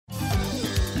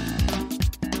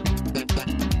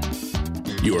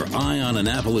Your Eye on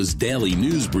Annapolis daily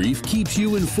news brief keeps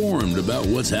you informed about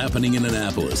what's happening in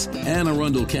Annapolis and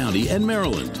Arundel County and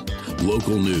Maryland.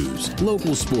 Local news,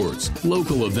 local sports,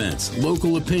 local events,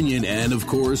 local opinion, and, of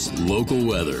course, local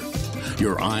weather.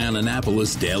 Your Eye on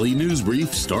Annapolis daily news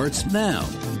brief starts now.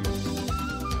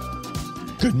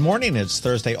 Good morning. It's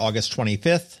Thursday, August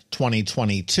 25th,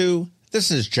 2022. This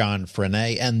is John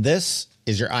Frenaye, and this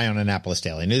is your Eye on Annapolis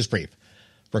daily news brief.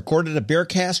 Recorded a beer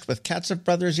cast with Katzeff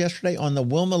Brothers yesterday on the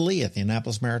Wilma Lee at the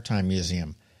Annapolis Maritime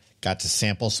Museum. Got to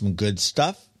sample some good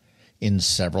stuff in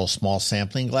several small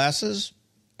sampling glasses,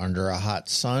 under a hot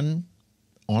sun,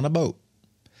 on a boat.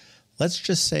 Let's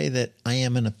just say that I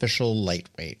am an official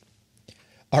lightweight.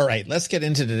 All right, let's get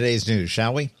into today's news,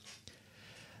 shall we?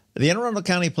 The Arundel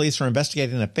County Police are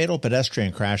investigating a fatal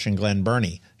pedestrian crash in Glen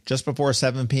Burnie. Just before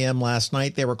 7 p.m. last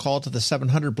night, they were called to the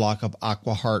 700 block of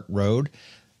Aqua Heart Road.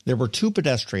 There were two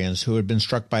pedestrians who had been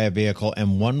struck by a vehicle,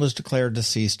 and one was declared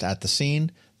deceased at the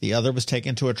scene. The other was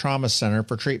taken to a trauma center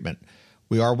for treatment.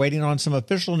 We are waiting on some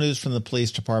official news from the police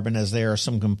department, as there are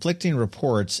some conflicting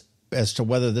reports as to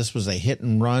whether this was a hit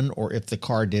and run or if the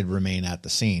car did remain at the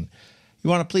scene.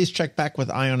 You want to please check back with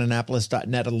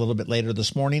eyeonannapolis.net a little bit later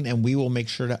this morning, and we will make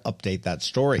sure to update that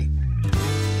story.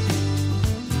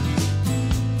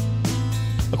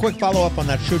 A quick follow-up on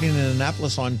that shooting in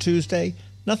Annapolis on Tuesday.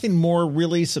 Nothing more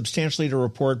really substantially to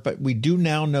report, but we do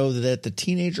now know that the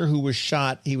teenager who was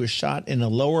shot, he was shot in a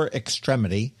lower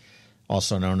extremity,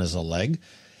 also known as a leg,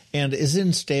 and is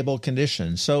in stable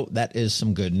condition. So that is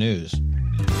some good news.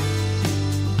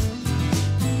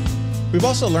 We've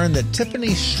also learned that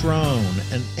Tiffany Schrone,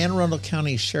 an Anne Arundel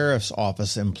County Sheriff's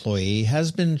Office employee,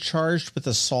 has been charged with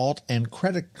assault and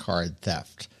credit card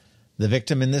theft. The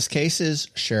victim in this case is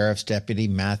Sheriff's Deputy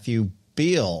Matthew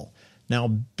Beal. Now,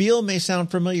 Beal may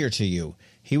sound familiar to you.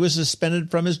 He was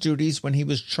suspended from his duties when he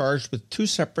was charged with two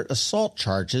separate assault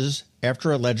charges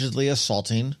after allegedly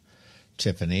assaulting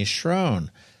Tiffany Schrone.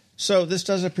 So this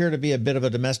does appear to be a bit of a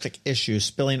domestic issue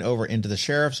spilling over into the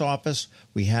sheriff's office.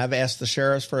 We have asked the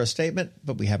sheriffs for a statement,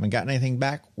 but we haven't gotten anything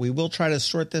back. We will try to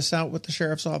sort this out with the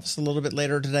sheriff's office a little bit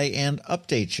later today and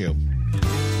update you.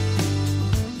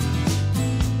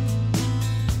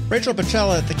 Rachel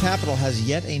Pacella at the Capitol has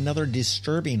yet another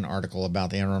disturbing article about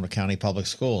the Arundel County Public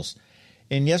Schools.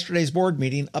 In yesterday's board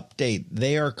meeting update,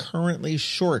 they are currently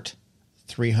short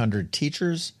 300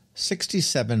 teachers,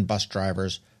 67 bus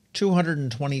drivers,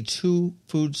 222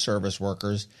 food service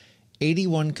workers,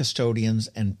 81 custodians,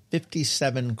 and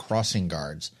 57 crossing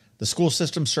guards. The school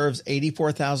system serves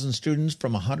 84,000 students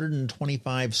from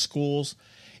 125 schools,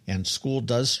 and school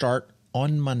does start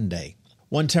on Monday.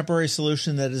 One temporary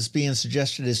solution that is being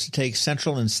suggested is to take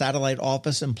central and satellite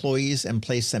office employees and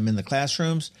place them in the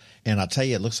classrooms. And I'll tell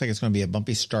you, it looks like it's going to be a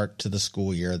bumpy start to the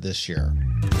school year this year.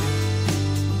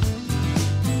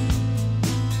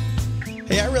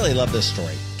 Hey, I really love this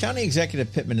story. County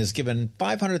Executive Pittman has given a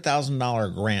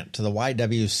 $500,000 grant to the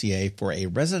YWCA for a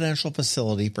residential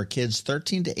facility for kids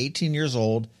 13 to 18 years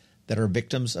old that are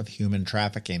victims of human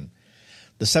trafficking.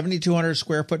 The 7,200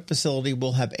 square foot facility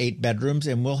will have 8 bedrooms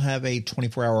and will have a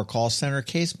 24-hour call center,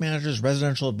 case managers,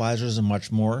 residential advisors, and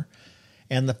much more.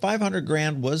 And the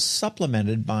 $500,000 was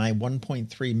supplemented by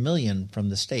 $1.3 million from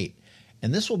the state.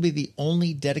 And this will be the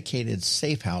only dedicated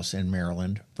safe house in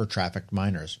Maryland for trafficked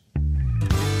minors.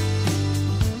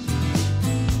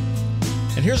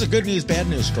 And here's a good news, bad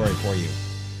news story for you.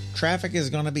 Traffic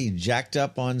is going to be jacked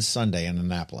up on Sunday in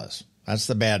Annapolis. That's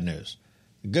the bad news.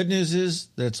 The good news is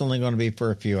that it's only going to be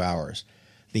for a few hours.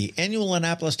 The annual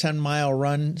Annapolis 10 Mile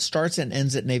Run starts and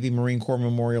ends at Navy Marine Corps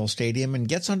Memorial Stadium and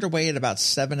gets underway at about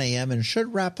 7 a.m. and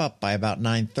should wrap up by about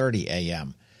 9:30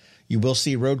 a.m. You will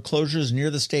see road closures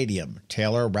near the stadium,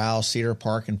 Taylor, Rowell, Cedar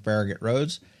Park, and Farragut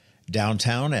Roads.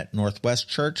 Downtown at Northwest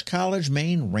Church, College,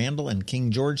 Main, Randall, and King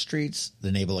George Streets,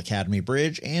 the Naval Academy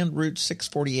Bridge, and Route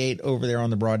 648 over there on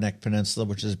the Broadneck Peninsula,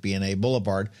 which is B&A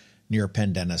Boulevard near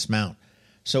Pendennis Mount.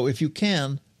 So if you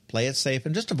can, play it safe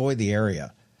and just avoid the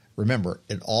area. Remember,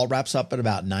 it all wraps up at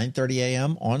about 9:30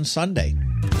 a.m. on Sunday.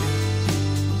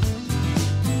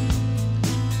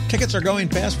 Tickets are going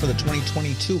fast for the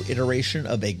 2022 iteration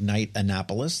of Ignite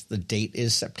Annapolis. The date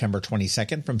is September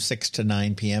 22nd from 6 to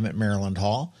 9 p.m. at Maryland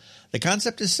Hall. The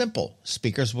concept is simple.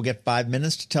 Speakers will get 5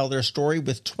 minutes to tell their story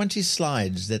with 20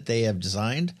 slides that they have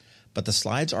designed, but the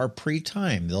slides are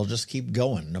pre-timed. They'll just keep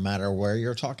going no matter where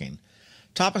you're talking.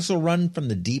 Topics will run from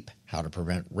the deep, how to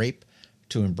prevent rape,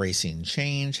 to embracing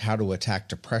change, how to attack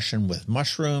depression with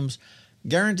mushrooms.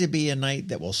 Guaranteed to be a night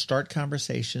that will start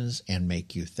conversations and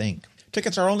make you think.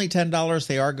 Tickets are only $10.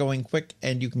 They are going quick,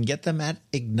 and you can get them at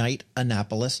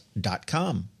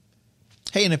igniteannapolis.com.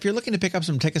 Hey, and if you're looking to pick up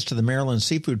some tickets to the Maryland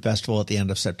Seafood Festival at the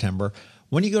end of September,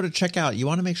 when you go to check out, you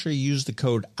want to make sure you use the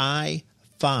code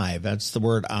I5. That's the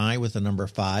word I with the number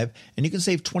 5. And you can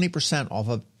save 20% off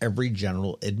of every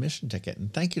general admission ticket.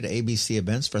 And thank you to ABC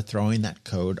Events for throwing that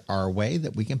code our way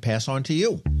that we can pass on to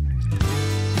you.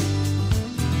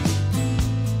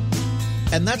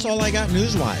 And that's all I got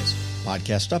news-wise.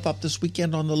 Podcast stuff up this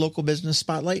weekend on the Local Business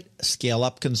Spotlight, Scale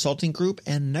Up Consulting Group,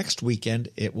 and next weekend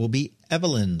it will be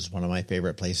Evelyn's, one of my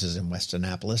favorite places in West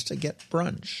Annapolis to get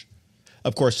brunch.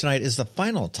 Of course, tonight is the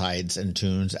final Tides and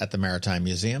Tunes at the Maritime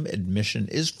Museum. Admission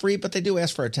is free, but they do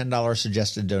ask for a $10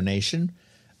 suggested donation.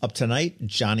 Up tonight,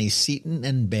 Johnny Seaton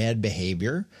and Bad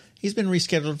Behavior. He's been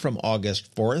rescheduled from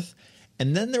August 4th.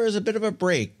 And then there is a bit of a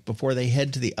break before they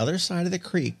head to the other side of the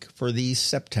creek for the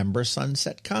September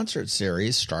Sunset Concert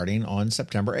Series starting on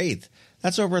September 8th.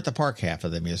 That's over at the park half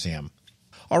of the museum.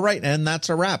 All right, and that's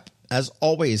a wrap. As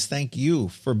always, thank you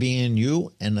for being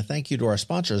you, and a thank you to our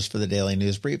sponsors for the Daily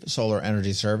News Brief, Solar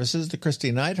Energy Services, the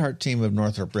Kristi Neidhardt Team of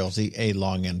Northrop Realty, a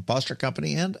Long and Foster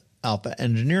Company, and Alpha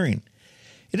Engineering.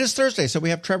 It is Thursday, so we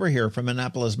have Trevor here from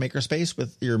Annapolis Makerspace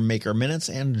with your Maker Minutes,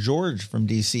 and George from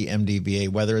DC MDVA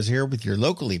Weather is here with your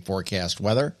locally forecast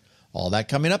weather. All that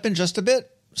coming up in just a bit,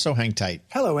 so hang tight.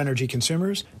 Hello, energy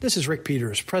consumers. This is Rick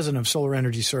Peters, president of Solar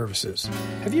Energy Services.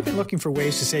 Have you been looking for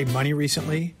ways to save money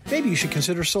recently? Maybe you should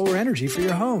consider solar energy for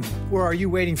your home. Or are you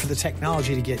waiting for the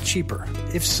technology to get cheaper?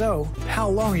 If so, how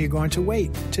long are you going to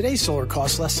wait? Today's solar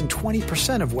costs less than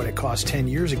 20% of what it cost 10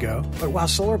 years ago. But while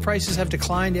solar prices have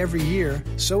declined every year,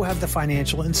 so have the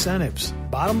financial incentives.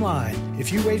 Bottom line,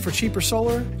 if you wait for cheaper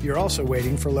solar, you're also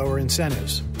waiting for lower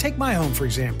incentives. Take my home, for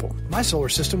example. My solar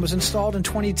system was installed in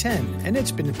 2010, and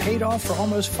it's been paid off for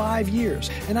almost 5 years,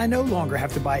 and I no longer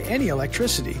have to buy any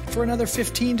electricity for another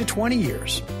 15 to 20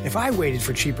 years. If I waited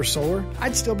for cheaper solar,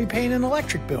 I'd still be paying an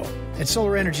electric bill. At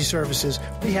Solar Energy Services,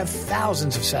 we have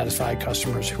thousands of satisfied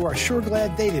customers who are sure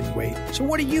glad they didn't wait. So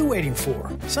what are you waiting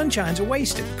for? Sunshine's a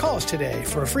wasted. Call us today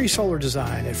for a free solar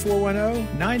design at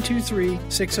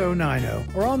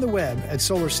 410-923-6090 or on the web at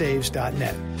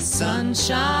solarsaves.net.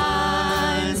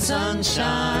 Sunshine,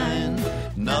 sunshine,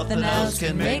 nothing else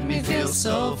can make me feel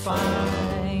so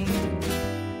fine.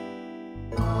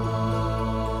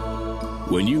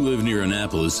 When you live near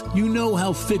Annapolis, you know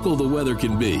how fickle the weather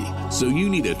can be. So you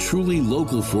need a truly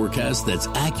local forecast that's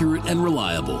accurate and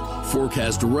reliable.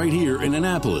 Forecast right here in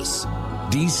Annapolis.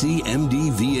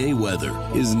 DCMDVA Weather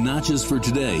is not just for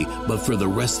today, but for the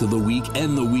rest of the week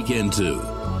and the weekend too.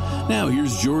 Now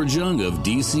here's George Young of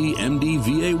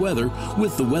DCMDVA Weather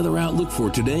with the weather outlook for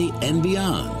today and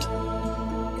beyond.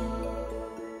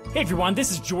 Hey everyone,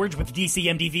 this is George with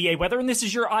DCMDVA Weather, and this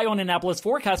is your Eye on Annapolis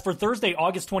forecast for Thursday,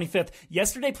 August 25th.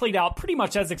 Yesterday played out pretty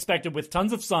much as expected with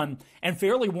tons of sun and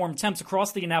fairly warm temps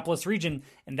across the Annapolis region,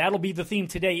 and that'll be the theme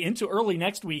today into early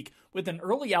next week with an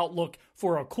early outlook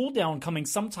for a cool down coming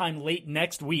sometime late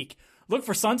next week. Look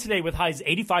for sun today with highs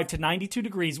 85 to 92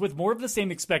 degrees with more of the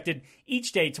same expected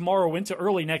each day tomorrow into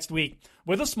early next week,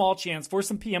 with a small chance for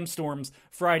some PM storms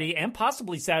Friday and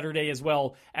possibly Saturday as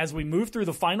well as we move through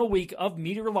the final week of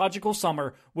meteorological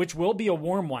summer, which will be a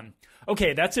warm one.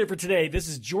 Okay, that's it for today. This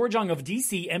is George Young of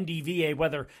DCMDVA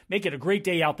Weather. Make it a great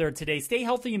day out there today. Stay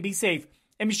healthy and be safe.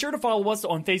 And be sure to follow us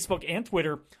on Facebook and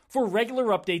Twitter for regular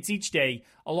updates each day,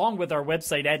 along with our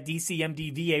website at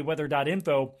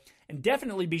dcmdvaweather.info. And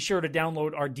definitely be sure to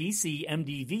download our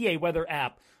DCMDVA Weather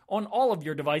app on all of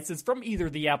your devices from either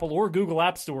the Apple or Google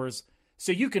App Stores,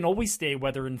 so you can always stay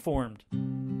weather informed.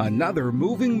 Another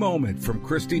moving moment from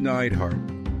Kristi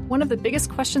Neidhardt. One of the biggest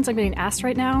questions I'm getting asked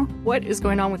right now, what is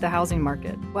going on with the housing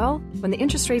market? Well, when the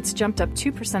interest rates jumped up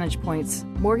 2 percentage points,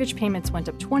 mortgage payments went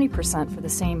up 20% for the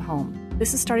same home.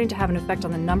 This is starting to have an effect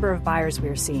on the number of buyers we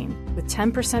are seeing, with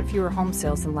 10% fewer home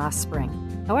sales than last spring.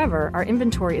 However, our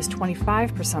inventory is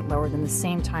 25% lower than the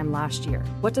same time last year.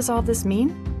 What does all this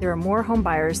mean? There are more home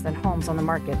buyers than homes on the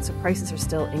market, so prices are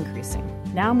still increasing.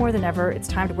 Now more than ever, it's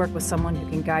time to work with someone who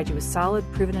can guide you with solid,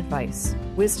 proven advice.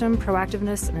 Wisdom,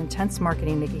 proactiveness, and intense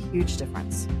marketing make a huge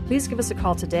difference. Please give us a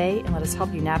call today and let us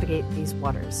help you navigate these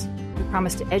waters. We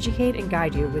promise to educate and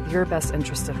guide you with your best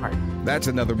interest at heart. That's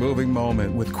another moving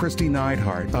moment with Kristi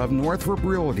Neidhardt of Northrop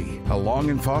Realty, a Long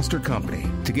and Foster Company.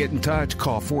 To get in touch,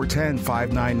 call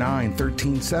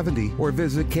 410-599-1370 or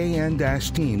visit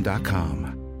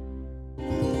kn-team.com.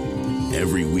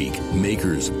 Every week,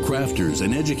 makers, crafters,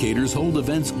 and educators hold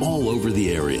events all over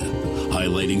the area.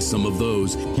 Highlighting some of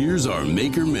those, here's our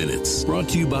Maker Minutes, brought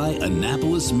to you by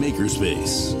Annapolis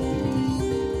Makerspace.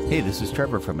 Hey, this is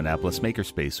Trevor from Annapolis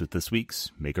Makerspace with this week's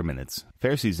Maker Minutes.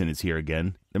 Fair season is here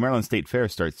again. The Maryland State Fair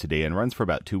starts today and runs for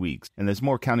about 2 weeks, and there's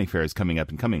more county fairs coming up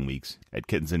in coming weeks. At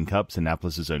Kittens and Cups,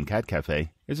 Annapolis' own cat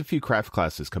cafe, there's a few craft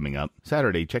classes coming up.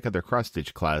 Saturday, check out their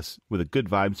cross-stitch class with a good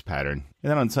vibes pattern. And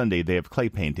then on Sunday, they have clay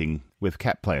painting with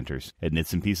cat planters at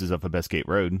Knits and Pieces off of Bestgate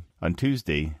Road. On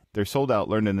Tuesday, their sold-out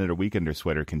Learn to Knit a Weekender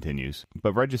sweater continues,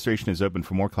 but registration is open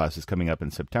for more classes coming up in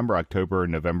September, October,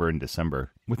 November, and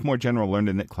December, with more general Learn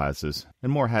to Knit classes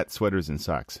and more hats, sweaters, and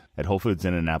socks. At Whole Foods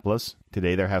in Annapolis,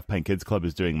 today their Half Pint Kids Club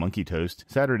is doing monkey toast.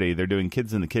 Saturday, they're doing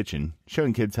Kids in the Kitchen,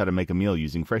 showing kids how to make a meal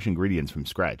using fresh ingredients from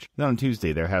scratch. Then on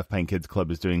Tuesday, their Half Pint Kids Club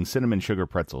is doing cinnamon sugar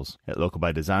pretzels. At Local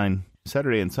by Design,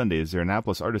 Saturday and Sunday is their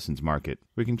Annapolis Artisans Market,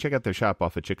 where you can check out their shop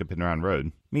off at Chickapin Round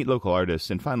Road, meet local artists,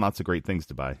 and find lots of great things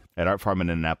to buy. At Art Farm in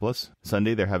Annapolis,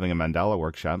 Sunday they're having a mandala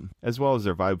workshop, as well as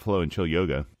their Vibe Flow and Chill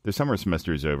Yoga. Their summer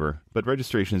semester is over, but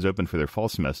registration is open for their fall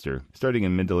semester, starting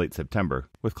in mid to late September,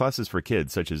 with classes for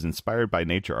kids such as inspired by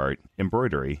nature art,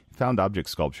 embroidery, found object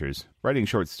sculptures, writing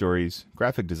short stories,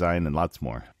 graphic design, and lots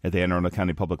more. At the Arundel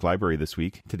County Public Library this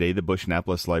week, today the Bush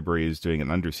Annapolis Library is doing an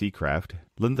undersea craft,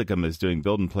 Linthicum is doing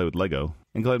build and play with Lego,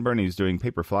 and Glen Burnie is doing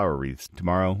paper flower wreaths.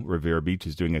 Tomorrow, Rivera Beach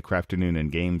is doing a crafternoon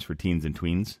and games for teens and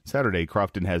tweens. Saturday,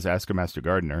 Crofton has Ask a Master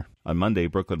Gardener. On Monday,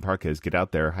 Brooklyn Park has Get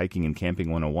Out There, Hiking and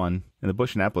Camping 101. And the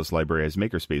Bush Annapolis Library has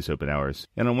Makerspace open hours.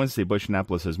 And on Wednesday, Bush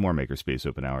Annapolis has more Makerspace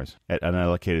open hours. At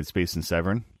Unallocated Space in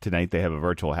Severn, tonight they have a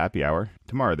virtual happy hour.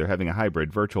 Tomorrow they're having a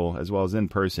hybrid, virtual, as well as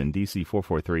in-person DC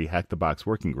 443 Hack the Box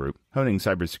working group, honing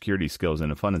cybersecurity skills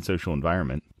in a fun and social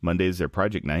environment. Monday is their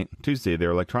project night. Tuesday, their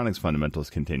electronics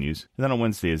fundamentals continues. And then on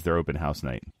Wednesday is their open house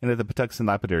night. And at the Patuxent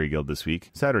Lapidary Guild this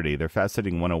week, Saturday, their Fast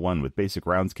Setting 101 with basic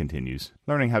rounds continues,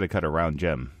 learning how to cut a round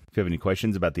gem. If you have any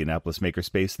questions about the Annapolis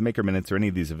Makerspace, the Maker Minutes, or any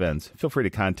of these events, feel free to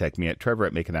contact me at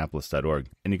trevor@makeannapolis.org.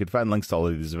 And you can find links to all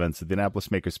of these events at the Annapolis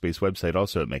Makerspace website,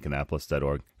 also at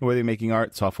makeannapolis.org. And whether you're making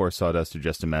art, software, sawdust, or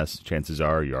just a mess, chances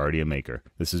are you're already a maker.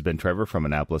 This has been Trevor from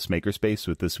Annapolis Makerspace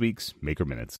with this week's Maker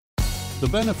Minutes. The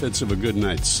benefits of a good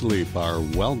night's sleep are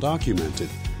well documented.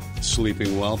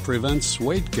 Sleeping well prevents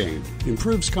weight gain,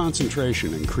 improves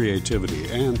concentration and creativity,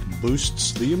 and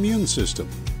boosts the immune system.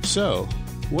 So,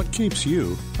 what keeps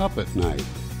you up at night?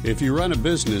 If you run a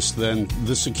business, then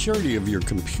the security of your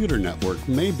computer network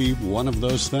may be one of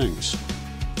those things.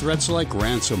 Threats like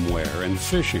ransomware and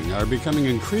phishing are becoming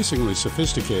increasingly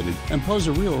sophisticated and pose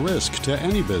a real risk to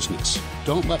any business.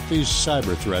 Don't let these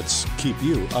cyber threats keep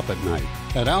you up at night.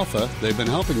 At Alpha, they've been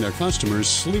helping their customers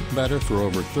sleep better for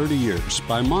over 30 years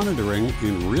by monitoring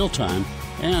in real time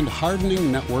and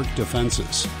hardening network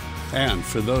defenses. And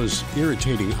for those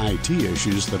irritating IT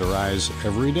issues that arise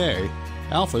every day,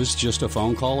 Alpha's just a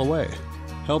phone call away,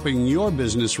 helping your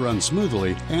business run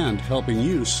smoothly and helping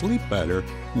you sleep better,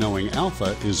 knowing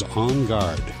Alpha is on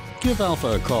guard. Give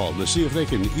Alpha a call to see if they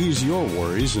can ease your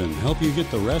worries and help you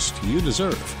get the rest you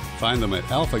deserve. Find them at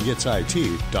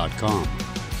alphagetsit.com.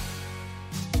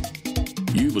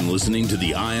 You've been listening to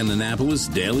the Eye on Annapolis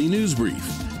Daily News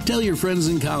Brief. Tell your friends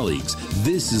and colleagues,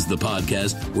 this is the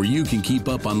podcast where you can keep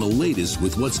up on the latest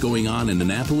with what's going on in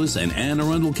Annapolis and Anne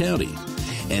Arundel County.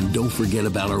 And don't forget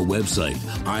about our website,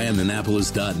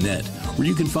 eyeonannapolis.net, where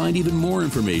you can find even more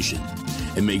information.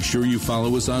 And make sure you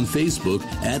follow us on Facebook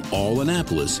at All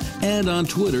Annapolis and on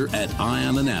Twitter at Eye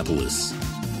on Annapolis.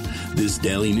 This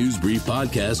Daily News Brief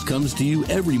podcast comes to you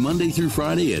every Monday through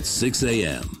Friday at 6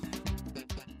 a.m.